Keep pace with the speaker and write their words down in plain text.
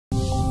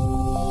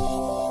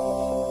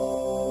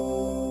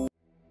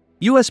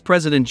US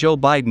President Joe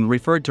Biden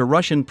referred to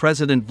Russian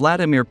President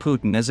Vladimir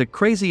Putin as a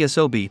crazy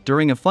SOB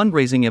during a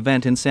fundraising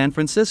event in San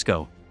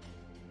Francisco.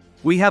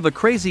 "We have a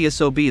crazy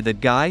SOB,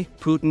 that guy,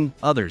 Putin,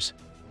 others.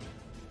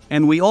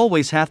 And we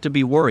always have to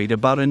be worried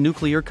about a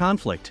nuclear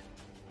conflict.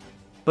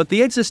 But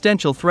the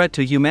existential threat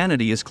to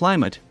humanity is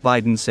climate,"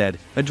 Biden said,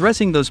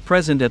 addressing those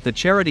present at the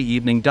charity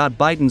evening.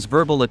 Biden's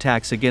verbal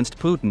attacks against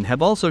Putin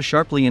have also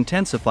sharply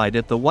intensified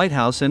at the White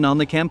House and on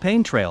the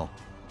campaign trail.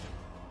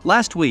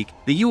 Last week,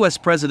 the US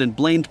president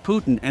blamed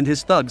Putin and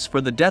his thugs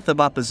for the death of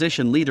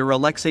opposition leader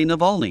Alexei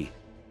Navalny.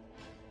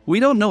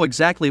 "We don't know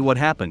exactly what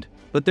happened,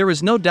 but there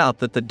is no doubt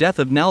that the death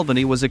of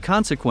Navalny was a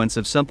consequence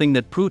of something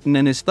that Putin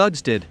and his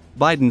thugs did,"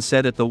 Biden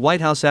said at the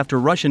White House after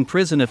Russian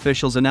prison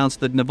officials announced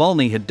that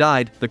Navalny had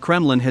died. The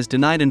Kremlin has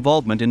denied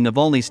involvement in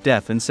Navalny's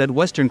death and said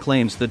Western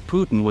claims that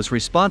Putin was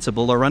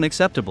responsible are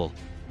unacceptable.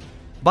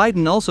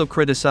 Biden also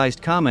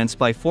criticized comments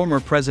by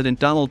former President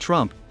Donald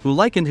Trump, who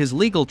likened his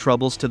legal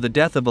troubles to the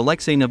death of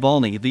Alexei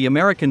Navalny. The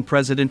American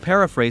president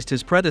paraphrased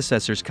his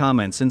predecessor's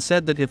comments and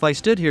said that "if I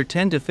stood here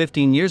 10 to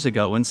 15 years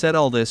ago and said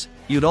all this,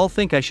 you'd all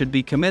think I should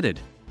be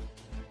committed."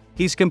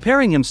 He's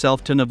comparing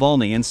himself to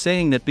Navalny and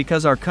saying that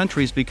because our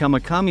country's become a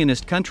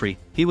communist country,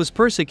 he was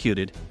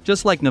persecuted,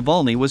 just like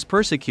Navalny was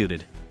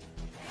persecuted.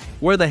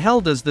 "Where the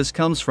hell does this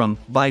comes from?"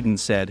 Biden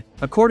said,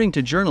 according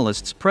to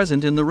journalists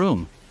present in the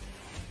room.